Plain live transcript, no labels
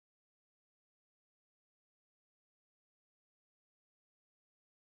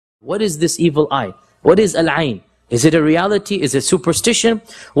What is this evil eye? What is al-ayn? Is it a reality? Is it superstition?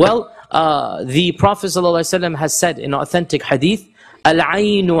 Well, the Prophet ﷺ has said in authentic hadith,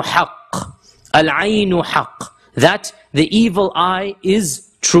 al-aynu haqq. Al-aynu haqq. That the evil eye is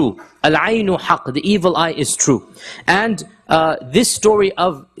true. Al-aynu haqq. The evil eye is true. And this story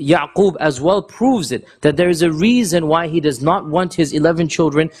of Yaqub as well proves it, that there is a reason why he does not want his 11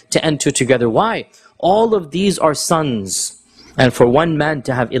 children to enter together. Why? All of these are sons. And for one man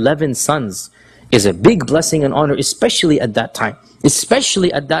to have 11 sons is a big blessing and honor, especially at that time.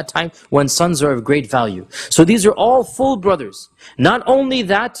 Especially at that time when sons are of great value. So these are all full brothers. Not only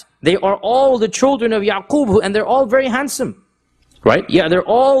that, they are all the children of Yaqub, and they're all very handsome. Right? Yeah, they're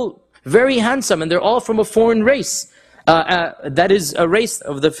all very handsome, and they're all from a foreign race. That is a race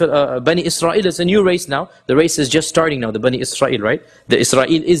of the Bani Israel. It's a new race now. The race is just starting now, the Bani Israel, right? The Israel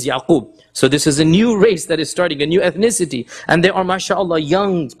is Yaqub. So this is a new race that is starting, a new ethnicity. And they are, mashallah,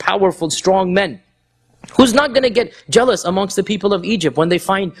 young, powerful, strong men. Who's not going to get jealous amongst the people of Egypt when they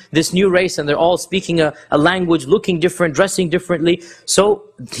find this new race and they're all speaking a language, looking different, dressing differently? So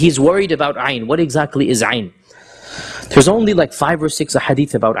he's worried about Ayn. What exactly is Ayn? There's only like 5 or 6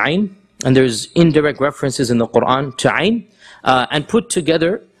 hadith about Ayn. And there's indirect references in the Quran to Ayn. And put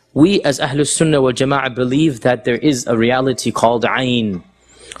together, we as Ahlus Sunnah wal Jama'ah believe that there is a reality called Ayn.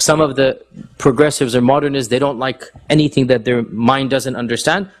 Some of the progressives or modernists, they don't like anything that their mind doesn't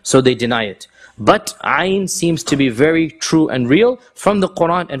understand, so they deny it. But Ayn seems to be very true and real from the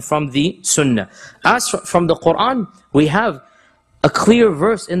Quran and from the Sunnah. As from the Quran, we have a clear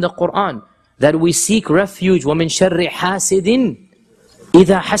verse in the Quran that we seek refuge وَمِن شَرِّ حَاسِدٍ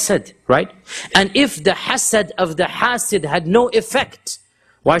إِذَا حَسَدٍ, right? And if the hasad of the hasid had no effect,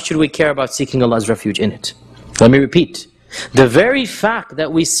 why should we care about seeking Allah's refuge in it? Let me repeat. The very fact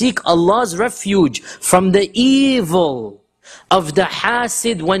that we seek Allah's refuge from the evil of the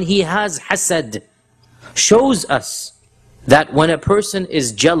hasid when he has hasad shows us that when a person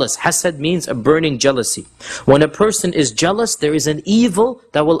is jealous, hasad means a burning jealousy. When a person is jealous, there is an evil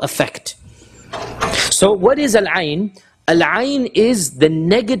that will affect. So what is al-ayn? Al-ayn is the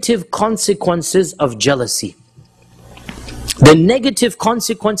negative consequences of jealousy. The negative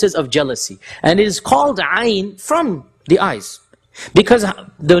consequences of jealousy. And it is called ayn from the eyes. Because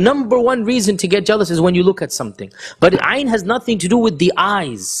the number one reason to get jealous is when you look at something. But ayn has nothing to do with the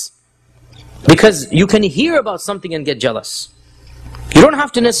eyes. Because you can hear about something and get jealous. You don't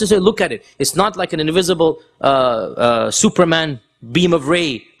have to necessarily look at it. It's not like an invisible Superman beam of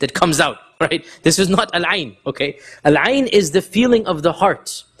ray that comes out. Right? This is not al-ayn, okay? Al-ayn is the feeling of the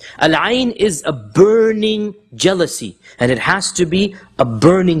heart. Al-ayn is a burning jealousy. And it has to be a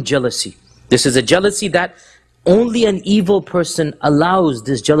burning jealousy. This is a jealousy that only an evil person allows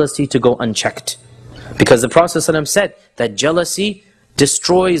this jealousy to go unchecked. Because the Prophet ﷺ said that jealousy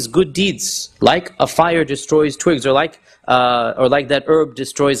destroys good deeds. Like a fire destroys twigs, or like that herb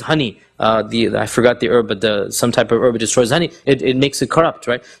destroys honey. I forgot the herb, but some type of herb destroys honey. It makes it corrupt,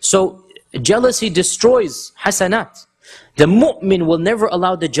 right? So jealousy destroys hasanat. The mu'min will never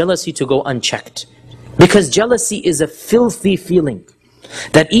allow the jealousy to go unchecked. Because jealousy is a filthy feeling.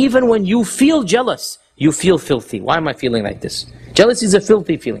 That even when you feel jealous, you feel filthy. Why am I feeling like this? Jealousy is a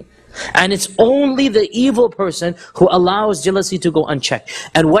filthy feeling. And it's only the evil person who allows jealousy to go unchecked.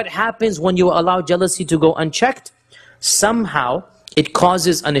 And what happens when you allow jealousy to go unchecked? Somehow, it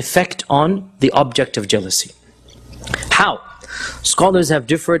causes an effect on the object of jealousy. How? Scholars have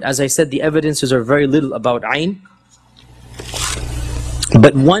differed. As I said, the evidences are very little about ayn.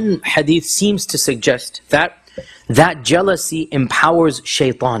 But one hadith seems to suggest that jealousy empowers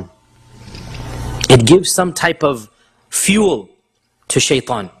shaitan. It gives some type of fuel to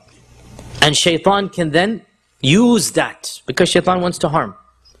shaitan. And shaitan can then use that, because shaitan wants to harm.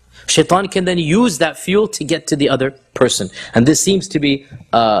 Shaitan can then use that fuel to get to the other person. And this seems to be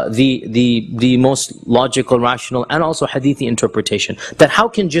the most logical, rational, and also hadithi interpretation. That how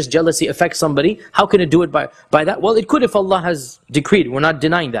can just jealousy affect somebody? How can it do it by that? Well, it could if Allah has decreed. We're not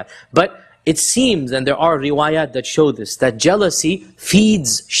denying that. But it seems, and there are riwayat that show this, that jealousy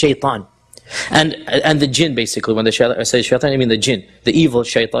feeds shaitan. And the jinn, basically. When I say shaitan, I mean the jinn. The evil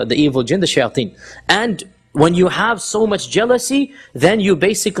shaitan, the evil jinn, the shayateen. And when you have so much jealousy, then you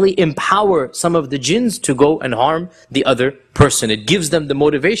basically empower some of the jinns to go and harm the other person. It gives them the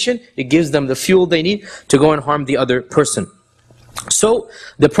motivation, it gives them the fuel they need to go and harm the other person. So,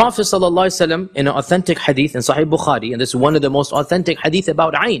 the Prophet ﷺ, in an authentic hadith in Sahih Bukhari, and this is one of the most authentic hadith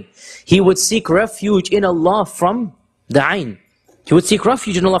about ayn, he would seek refuge in Allah from the ayn. He would seek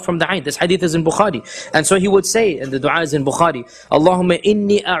refuge in Allah from the ayn. This hadith is in Bukhari. And so he would say, and the dua is in Bukhari, Allahumma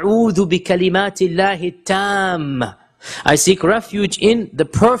inni a'udhu bi kalimati Allahi tam I seek refuge in the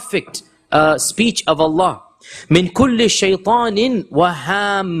perfect speech of Allah. من كل شيطان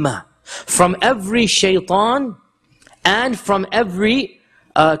وهام. From every shaitan and from every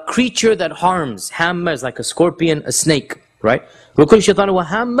creature that harms. Hamma is like a scorpion, a snake, right? وكل شيطان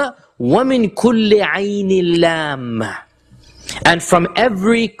وهام ومن كل عين لام. And from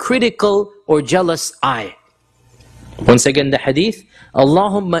every critical or jealous eye. Once again the hadith,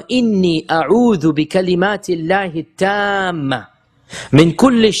 Allahumma inni a'udhu bi kalimati Allahi tamma min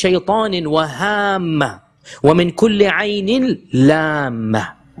kulli shaytanin wa hamma wa min kulli aynin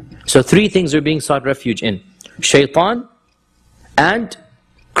lamma. So three things are being sought refuge in. Shaitan and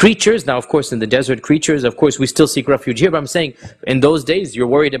creatures. Now of course in the desert, creatures, of course we still seek refuge here, but I'm saying in those days you're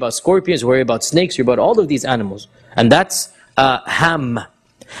worried about scorpions, you're worried about snakes, you're about all of these animals. And that's ham.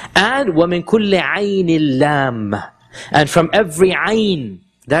 And وَمِن كُلِّ عَيْنِ اللَّامَّ. And from every ayn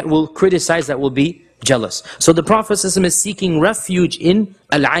that will criticize, that will be jealous. So the Prophet ﷺ is seeking refuge in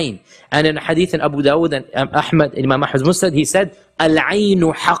al-ayn. And in a hadith in Abu Dawud and Ahmad, in Imam Ahmad's Musnad, he said,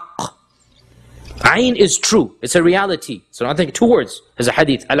 al-aynu haqq. Ayn is true, it's a reality. So don't think two words, there's a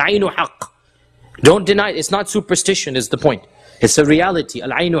hadith, al-aynu haqq. Don't deny it, it's not superstition is the point. It's a reality,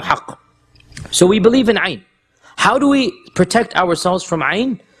 al-aynu haqq. So we believe in ayn. How do we protect ourselves from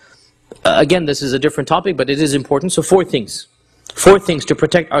ayn? Again, this is a different topic, but it is important. So four things. Four things to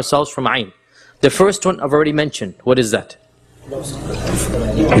protect ourselves from ayn. The first one I've already mentioned. What is that?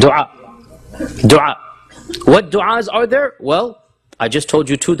 Dua. Dua. What du'as are there? Well, I just told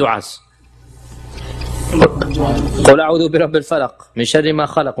you two du'as. قل أعوذ برب الفلق من شر ما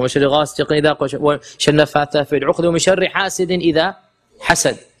خلق ومن شر غاسق إذا وقب ومن شر النفاثات في العقد ومن شر حاسد إذا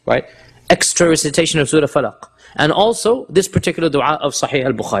حسد. Right? Extra recitation of Surah Falaq. And also this particular dua of Sahih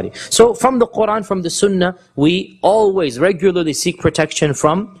al-Bukhari. So from the Quran, from the Sunnah, we always regularly seek protection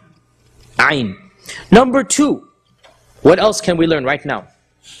from ayn. Number two, what else can we learn right now?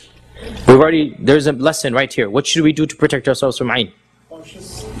 There's a lesson right here. What should we do to protect ourselves from ayn?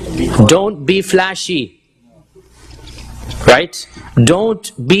 Don't be flashy. Right?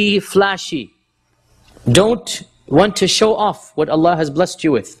 Don't be flashy. Don't want to show off what Allah has blessed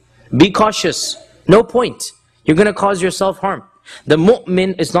you with. Be cautious. No point. You're going to cause yourself harm. The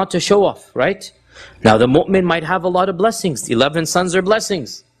mu'min is not to show off, right? Now the mu'min might have a lot of blessings. 11 sons are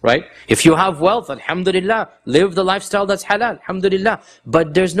blessings, right? If you have wealth, alhamdulillah, live the lifestyle that's halal, alhamdulillah.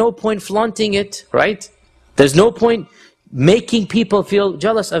 But there's no point flaunting it, right? There's no point making people feel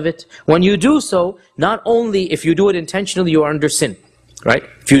jealous of it. When you do so, not only if you do it intentionally, you are under sin, right?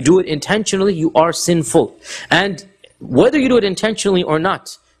 If you do it intentionally, you are sinful. And whether you do it intentionally or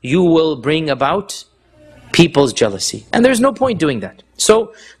not, you will bring about people's jealousy. And there's no point doing that.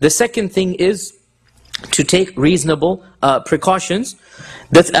 So the second thing is to take reasonable precautions.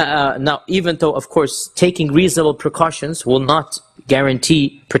 Now, even though, of course, taking reasonable precautions will not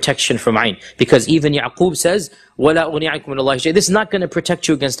guarantee protection from ayn. Because even Yaqub says, وَلَا أُغْنِيَ عَنْكُمْ مِنَ اللَّهِ شَيْءٍ. This is not going to protect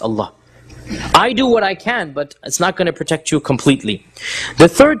you against Allah. I do what I can, but it's not going to protect you completely. The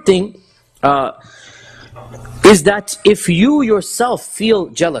third thing is that if you yourself feel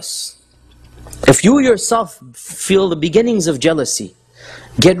jealous, if you yourself feel the beginnings of jealousy,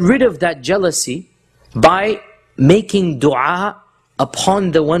 get rid of that jealousy by making dua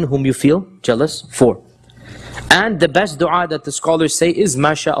upon the one whom you feel jealous for. And the best dua that the scholars say is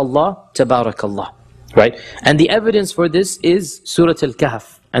MashaAllah, Tabarakallah. Right? And the evidence for this is Surah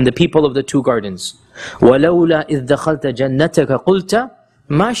Al-Kahf and the people of the two gardens. وَلَوْلَا إِذْ دَخَلْتَ جَنَّتَكَ قُلْتَ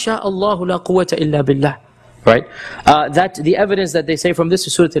مَا شَاءَ اللَّهُ لَا قُوَّةَ إِلَّا بِاللَّهِ. Right? That the evidence that they say from this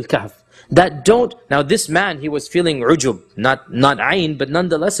is Surah Al-Kahf. That don't, now this man, he was feeling ujub, not ayn, but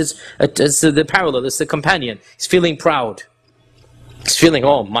nonetheless it's the parallel, it's the companion. He's feeling proud. He's feeling,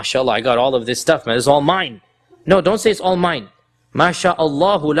 oh, mashallah, I got all of this stuff, man, it's all mine. No, don't say it's all mine.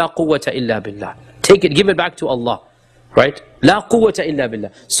 MashaAllahu la quwwata illa billah. Take it, give it back to Allah. Right? La quwwata illa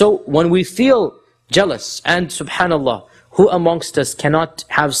billah. So when we feel jealous, and subhanallah, who amongst us cannot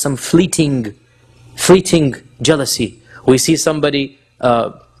have some fleeting jealousy? We see somebody,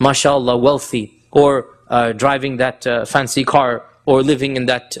 mashallah, wealthy, or driving that fancy car, or living in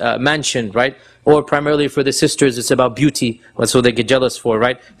that mansion, right? Or primarily for the sisters, it's about beauty, that's what they get jealous for,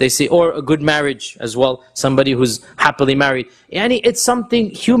 right? They say, or a good marriage as well, somebody who's happily married. And it's something,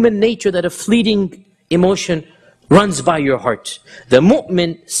 human nature, that a fleeting emotion runs by your heart. The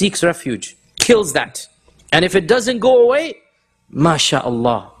mu'min seeks refuge, kills that. And if it doesn't go away,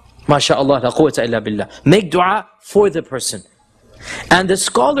 MashaAllah, MashaAllah, la quwwata illa billah. Make dua for the person. And the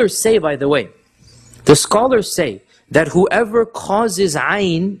scholars say, by the way, the scholars say that whoever causes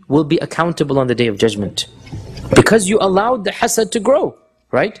ayn will be accountable on the Day of Judgment. Because you allowed the hasad to grow,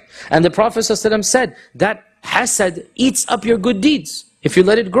 right? And the Prophet ﷺ said that hasad eats up your good deeds if you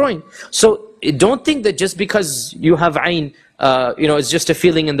let it growing. So don't think that just because you have ayn, it's just a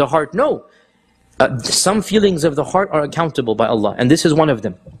feeling in the heart. No. Some feelings of the heart are accountable by Allah, and this is one of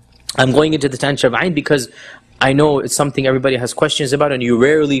them. I'm going into the tangent of ayn because I know it's something everybody has questions about, and you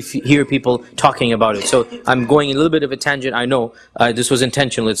rarely hear people talking about it. So I'm going a little bit of a tangent. I know this was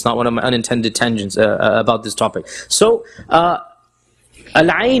intentional. It's not one of my unintended tangents about this topic. So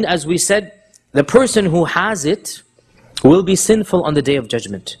al-ayn, as we said, the person who has it will be sinful on the Day of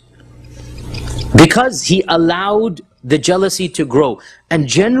Judgment, because he allowed the jealousy to grow. And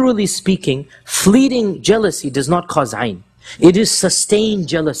generally speaking, fleeting jealousy does not cause ayn. It is sustained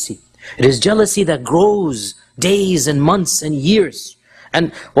jealousy. It is jealousy that grows days and months and years.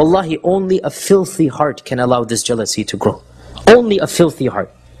 And wallahi, only a filthy heart can allow this jealousy to grow. Only a filthy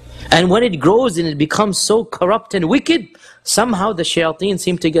heart. And when it grows and it becomes so corrupt and wicked, somehow the shayateen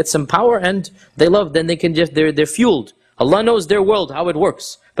seem to get some power, and they love, then they can just, they're fueled. Allah knows their world, how it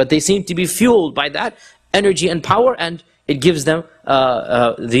works. But they seem to be fueled by that energy and power, and it gives them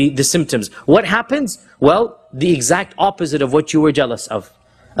the symptoms. What happens? Well, the exact opposite of what you were jealous of.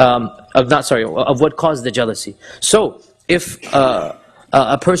 Of what caused the jealousy. So, if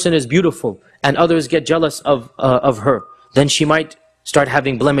a person is beautiful and others get jealous of her, then she might start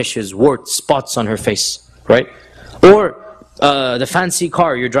having blemishes, warts, spots on her face, right? Or the fancy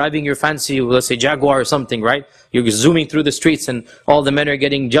car, you're driving your fancy, let's say Jaguar or something, right? You're zooming through the streets and all the men are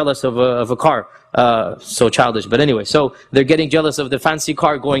getting jealous of a car. So childish, but anyway, so they're getting jealous of the fancy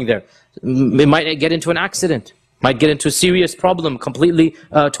car going there. It might get into an accident, might get into a serious problem, completely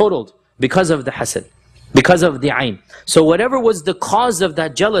totaled because of the hasad, because of the ayn. So whatever was the cause of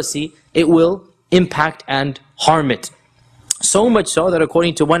that jealousy, it will impact and harm it. So much so that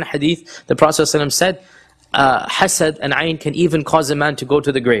according to one hadith, the Prophet ﷺ said, hasad and ayn can even cause a man to go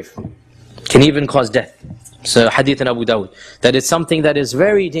to the grave, can even cause death. So hadith in Abu Dawud, that it's something that is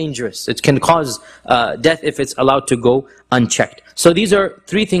very dangerous. It can cause death if it's allowed to go unchecked. So these are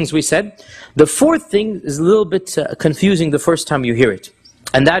three things we said. The fourth thing is a little bit confusing the first time you hear it.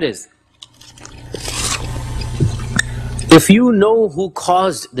 And that is, if you know who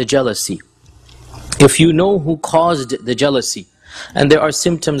caused the jealousy, if you know who caused the jealousy, and there are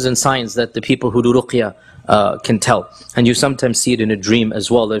symptoms and signs that the people who do ruqyah can tell, and you sometimes see it in a dream as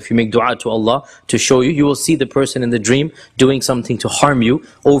well, that if you make dua to Allah to show you, you will see the person in the dream doing something to harm you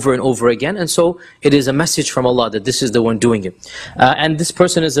over and over again, and so it is a message from Allah that this is the one doing it. And this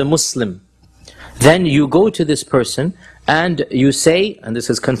person is a Muslim. Then you go to this person and you say, and this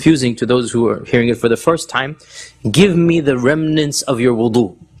is confusing to those who are hearing it for the first time, give me the remnants of your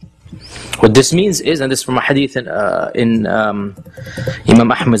wudu. What this means is, and this is from a hadith in Imam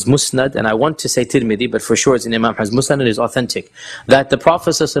Ahmad's Musnad, and I want to say Tirmidhi, but for sure it's in Imam Ahmad's Musnad, and it is authentic, that the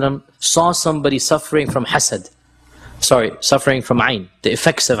Prophet ﷺ saw somebody suffering from hasad, suffering from ayn, the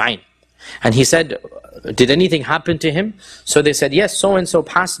effects of ayn. And he said, did anything happen to him? So they said, yes, so-and-so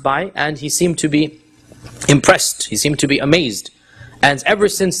passed by, and he seemed to be impressed, he seemed to be amazed. And ever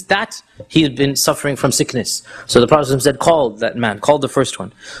since that, he had been suffering from sickness. So the Prophet said, call that man, call the first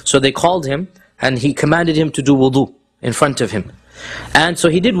one. So they called him, and he commanded him to do wudu in front of him. And so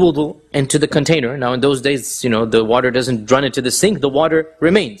he did wudu into the container. Now in those days, the water doesn't run into the sink, the water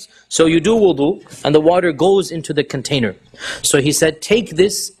remains. So you do wudu, and the water goes into the container. So he said, take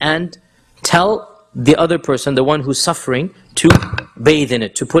this and tell the other person, the one who's suffering, to bathe in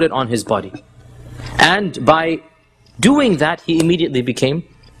it, to put it on his body. And by doing that, he immediately became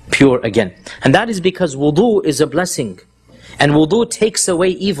pure again. And that is because wudu is a blessing. And wudu takes away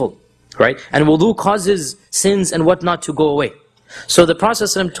evil, right? And wudu causes sins and whatnot to go away. So the Prophet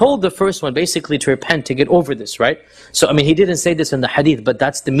ﷺ told the first one basically to repent, to get over this, right? So I mean, he didn't say this in the hadith, but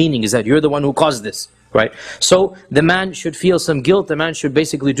that's the meaning, is that you're the one who caused this, right? So the man should feel some guilt, the man should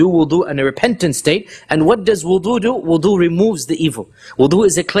basically do wudu in a repentant state. And what does wudu do? Wudu removes the evil. Wudu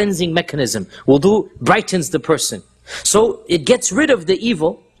is a cleansing mechanism. Wudu brightens the person. So it gets rid of the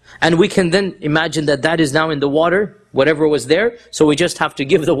evil, and we can then imagine that that is now in the water, whatever was there. So we just have to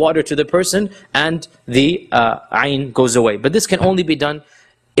give the water to the person, and the ayn goes away. But this can only be done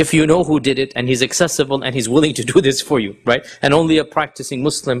if you know who did it, and he's accessible, and he's willing to do this for you, right? And only a practicing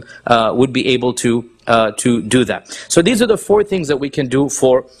Muslim would be able to do that. So these are the four things that we can do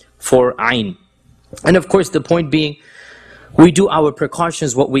for ayn. And of course, the point being, we do our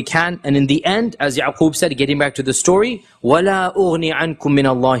precautions what we can, and in the end, as Yaqub said, getting back to the story, وَلَا أُغْنِي عَنْكُم مِّنَ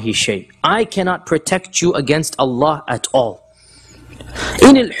اللَّهِ شَيْءٍ. I cannot protect you against Allah at all.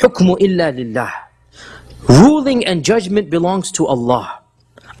 إِنِ الْحُكْمُ إِلَّا لِلَّهِ. Ruling and judgment belongs to Allah.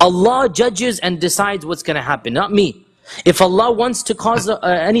 Allah judges and decides what's going to happen, not me. If Allah wants to cause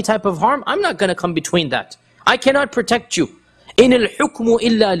any type of harm, I'm not going to come between that. I cannot protect you. إِنِ الْحُكْمُ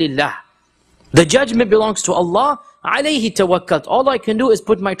إِلَّا لِلَّهِ. The judgment belongs to Allah. عَلَيْهِ تَوَكَّلْتُ. All I can do is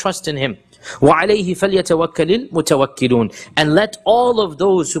put my trust in Him. وَعَلَيْهِ فَلْيَتَوَكَّلِ الْمُتَوَكِّلُونَ. And let all of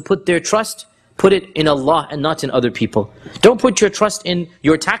those who put their trust, put it in Allah and not in other people. Don't put your trust in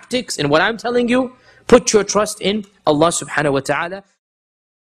your tactics, in what I'm telling you. Put your trust in Allah subhanahu wa ta'ala.